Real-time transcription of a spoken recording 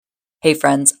Hey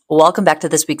friends, welcome back to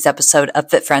this week's episode of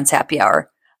Fit Friends Happy Hour.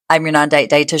 I'm your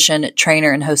non-diet dietitian,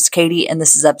 trainer, and host Katie, and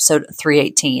this is episode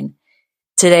 318.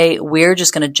 Today, we're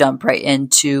just going to jump right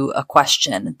into a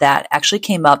question that actually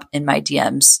came up in my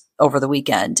DMs over the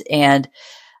weekend, and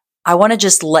I want to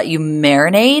just let you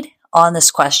marinate on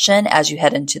this question as you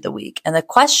head into the week. And the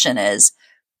question is,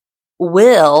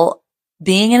 will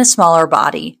being in a smaller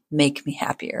body make me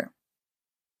happier?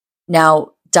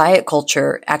 Now, diet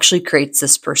culture actually creates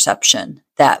this perception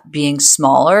that being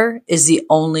smaller is the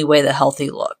only way that healthy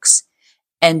looks.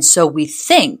 And so we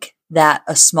think that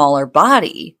a smaller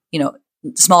body,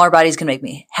 smaller body is going to make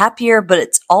me happier, but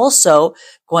it's also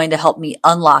going to help me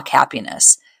unlock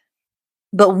happiness.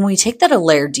 But when we take that a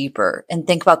layer deeper and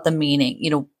think about the meaning,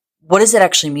 what does it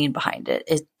actually mean behind it?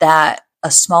 Is that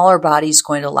a smaller body is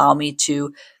going to allow me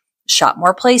to shop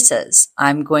more places.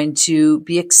 I'm going to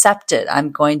be accepted. I'm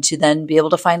going to then be able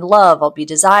to find love. I'll be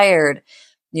desired.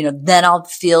 Then I'll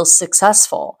feel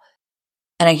successful.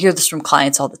 And I hear this from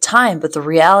clients all the time, but the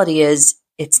reality is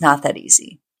it's not that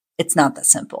easy. It's not that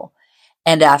simple.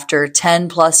 And after 10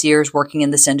 plus years working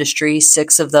in this industry,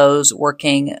 6 of those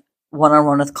working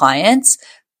one-on-one with clients,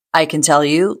 I can tell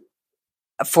you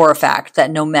for a fact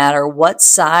that no matter what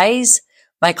size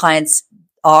my clients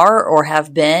are or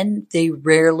have been, they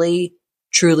rarely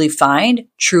truly find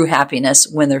true happiness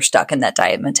when they're stuck in that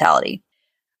diet mentality.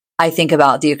 I think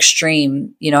about the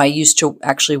extreme. I used to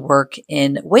actually work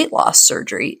in weight loss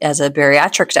surgery as a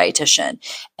bariatric dietitian.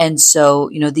 And so,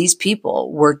 these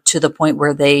people were to the point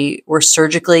where they were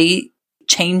surgically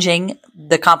changing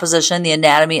the composition, the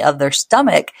anatomy of their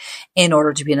stomach in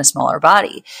order to be in a smaller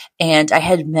body. And I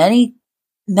had many,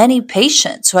 many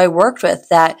patients who I worked with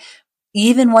that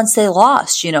even once they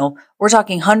lost, we're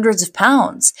talking hundreds of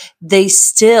pounds, they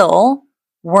still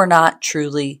were not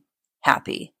truly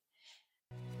happy.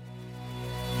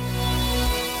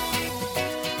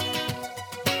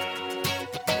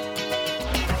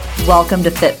 Welcome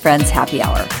to Fit Friends Happy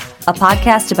Hour, a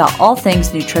podcast about all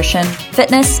things nutrition,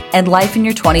 fitness, and life in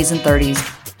your 20s and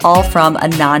 30s, all from a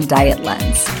non-diet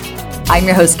lens. I'm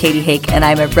your host, Katie Hake, and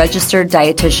I'm a registered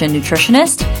dietitian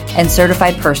nutritionist and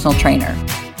certified personal trainer.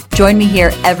 Join me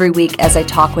here every week as I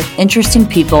talk with interesting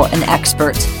people and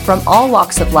experts from all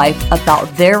walks of life about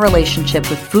their relationship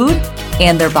with food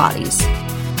and their bodies.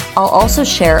 I'll also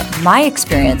share my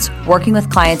experience working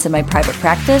with clients in my private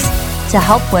practice to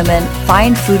help women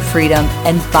find food freedom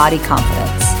and body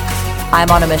confidence.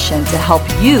 I'm on a mission to help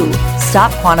you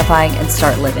stop quantifying and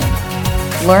start living.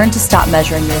 Learn to stop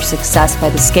measuring your success by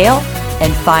the scale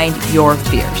and find your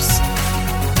fears.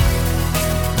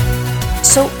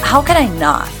 So how can I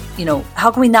not? How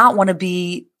can we not want to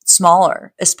be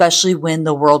smaller, especially when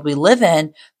the world we live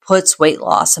in puts weight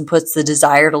loss and puts the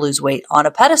desire to lose weight on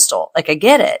a pedestal? I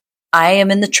get it. I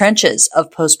am in the trenches of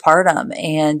postpartum,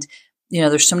 and,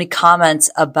 there's so many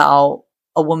comments about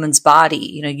a woman's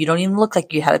body. You don't even look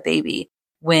like you had a baby,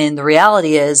 when the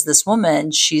reality is this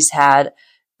woman, she has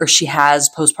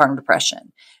postpartum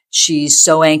depression. She's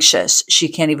so anxious. She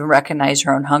can't even recognize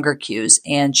her own hunger cues,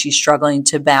 and she's struggling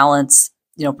to balance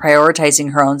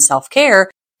prioritizing her own self-care,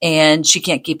 and she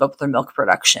can't keep up with her milk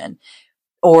production.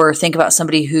 Or think about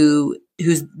somebody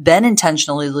who's been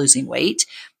intentionally losing weight,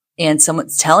 and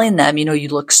someone's telling them, you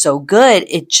look so good.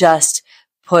 It just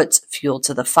puts fuel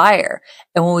to the fire.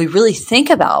 And when we really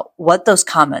think about what those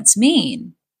comments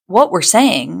mean, what we're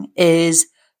saying is,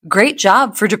 great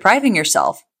job for depriving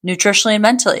yourself nutritionally and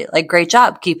mentally. Great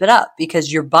job. Keep it up,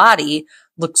 because your body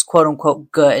looks quote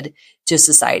unquote good to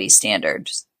society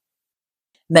standards.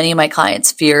 Many of my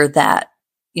clients fear that,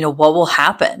 what will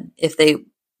happen if they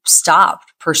stop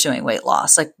pursuing weight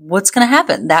loss? What's going to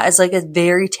happen? That is a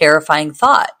very terrifying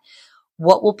thought.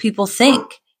 What will people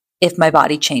think if my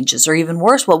body changes? Or even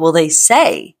worse, what will they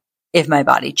say if my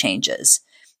body changes?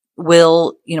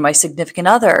 Will, my significant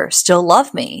other still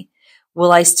love me?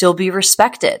 Will I still be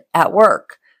respected at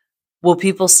work? Will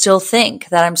people still think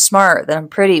that I'm smart, that I'm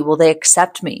pretty? Will they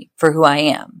accept me for who I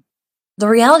am? The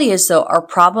reality is, though, our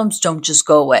problems don't just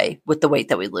go away with the weight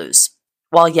that we lose.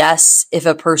 While yes, if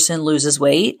a person loses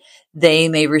weight, they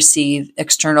may receive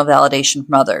external validation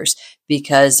from others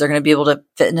because they're going to be able to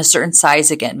fit in a certain size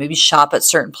again, maybe shop at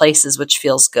certain places, which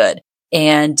feels good.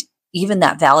 And even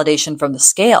that validation from the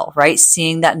scale, right?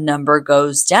 Seeing that number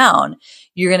goes down,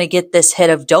 you're going to get this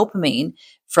hit of dopamine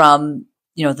from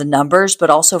the numbers, but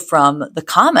also from the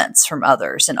comments from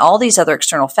others and all these other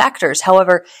external factors.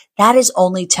 However, that is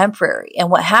only temporary. And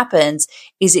what happens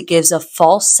is it gives a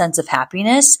false sense of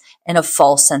happiness and a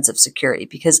false sense of security,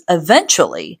 because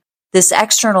eventually This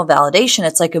external validation,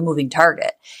 it's like a moving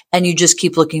target, and you just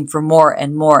keep looking for more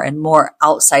and more and more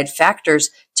outside factors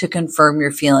to confirm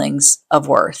your feelings of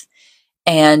worth.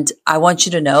 And I want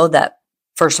you to know that,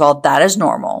 first of all, that is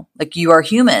normal. Like, you are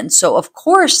human. So of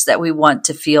course that we want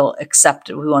to feel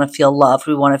accepted. We want to feel loved.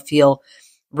 We want to feel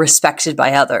respected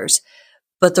by others.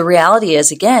 But the reality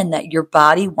is, again, that your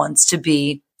body wants to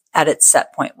be at its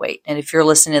set point weight. And if you're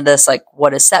listening to this, like,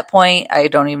 what is set point? I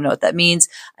don't even know what that means.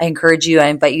 I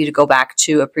invite you to go back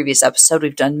to a previous episode.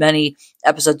 We've done many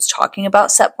episodes talking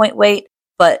about set point weight.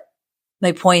 But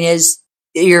my point is,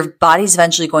 your body's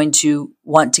eventually going to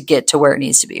want to get to where it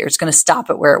needs to be, or it's going to stop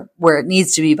at where it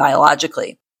needs to be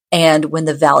biologically. And when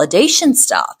the validation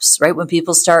stops, right, when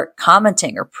people start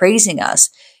commenting or praising us,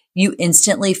 you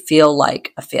instantly feel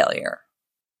like a failure.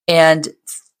 And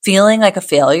feeling like a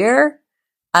failure,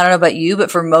 I don't know about you,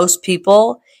 but for most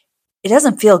people, it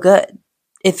doesn't feel good.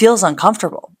 It feels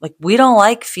uncomfortable. Like, we don't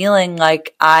like feeling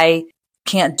like I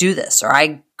can't do this or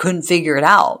I couldn't figure it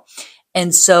out.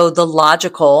 And so the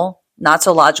logical, not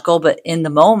so logical, but in the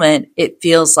moment, it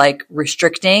feels like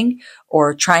restricting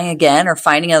or trying again or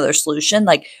finding another solution.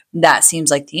 Like, that seems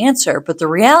like the answer. But the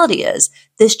reality is,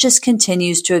 this just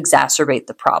continues to exacerbate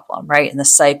the problem, right? And the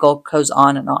cycle goes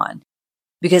on and on,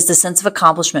 because the sense of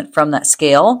accomplishment from that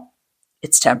scale,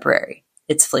 it's temporary,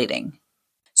 it's fleeting.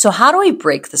 So how do we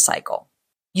break the cycle?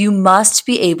 You must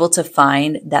be able to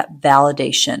find that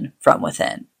validation from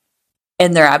within.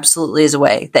 And there absolutely is a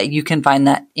way that you can find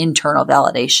that internal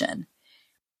validation.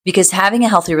 Because having a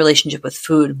healthy relationship with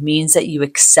food means that you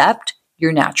accept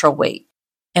your natural weight.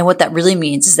 And what that really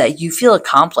means is that you feel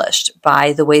accomplished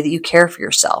by the way that you care for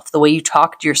yourself, the way you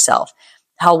talk to yourself,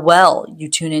 how well you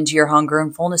tune into your hunger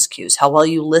and fullness cues, how well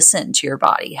you listen to your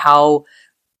body, how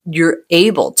you're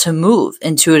able to move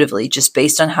intuitively just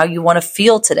based on how you want to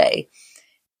feel today.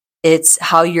 It's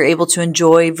how you're able to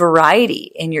enjoy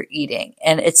variety in your eating.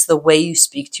 And it's the way you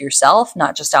speak to yourself,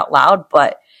 not just out loud,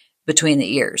 but between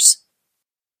the ears.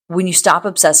 When you stop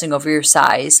obsessing over your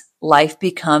size, life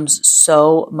becomes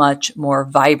so much more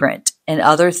vibrant, and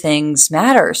other things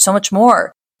matter so much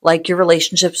more, like your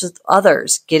relationships with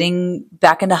others, getting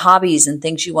back into hobbies and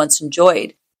things you once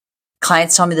enjoyed.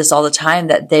 Clients tell me this all the time,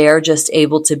 that they are just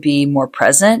able to be more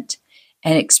present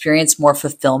and experience more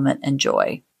fulfillment and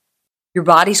joy. Your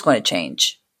body's going to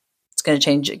change. It's going to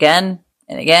change again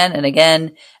and again and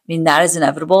again. I mean, that is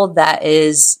inevitable. That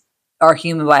is our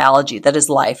human biology. That is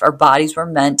life. Our bodies were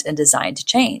meant and designed to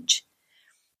change.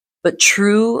 But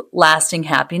true lasting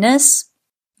happiness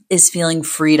is feeling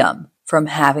freedom from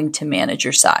having to manage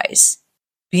your size.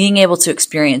 Being able to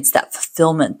experience that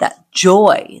fulfillment, that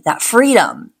joy, that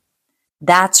freedom.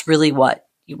 That's really what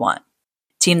you want.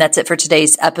 Team, that's it for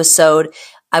today's episode.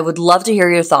 I would love to hear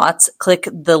your thoughts. Click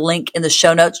the link in the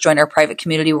show notes, join our private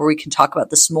community where we can talk about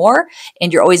this more.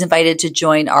 And you're always invited to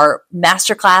join our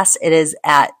masterclass. It is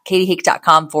at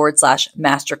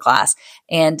katiehake.com/masterclass.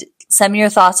 And send me your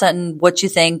thoughts on what you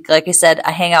think. Like I said,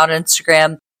 I hang out on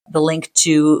Instagram. The link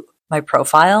to my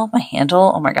profile, my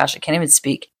handle, oh my gosh, I can't even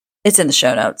speak. It's in the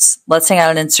show notes. Let's hang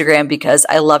out on Instagram, because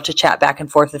I love to chat back and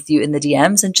forth with you in the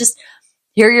DMs and just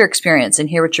hear your experience and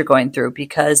hear what you're going through,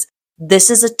 because this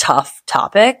is a tough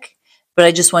topic, but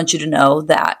I just want you to know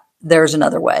that there's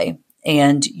another way,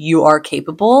 and you are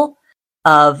capable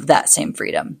of that same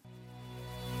freedom.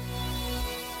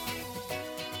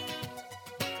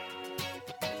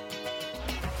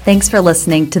 Thanks for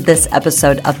listening to this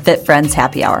episode of Fit Friends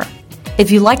Happy Hour. If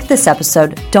you liked this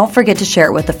episode, don't forget to share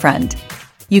it with a friend.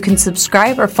 You can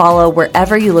subscribe or follow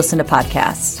wherever you listen to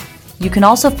podcasts. You can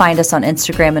also find us on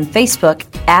Instagram and Facebook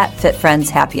at Fit Friends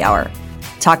Happy Hour.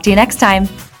 Talk to you next time.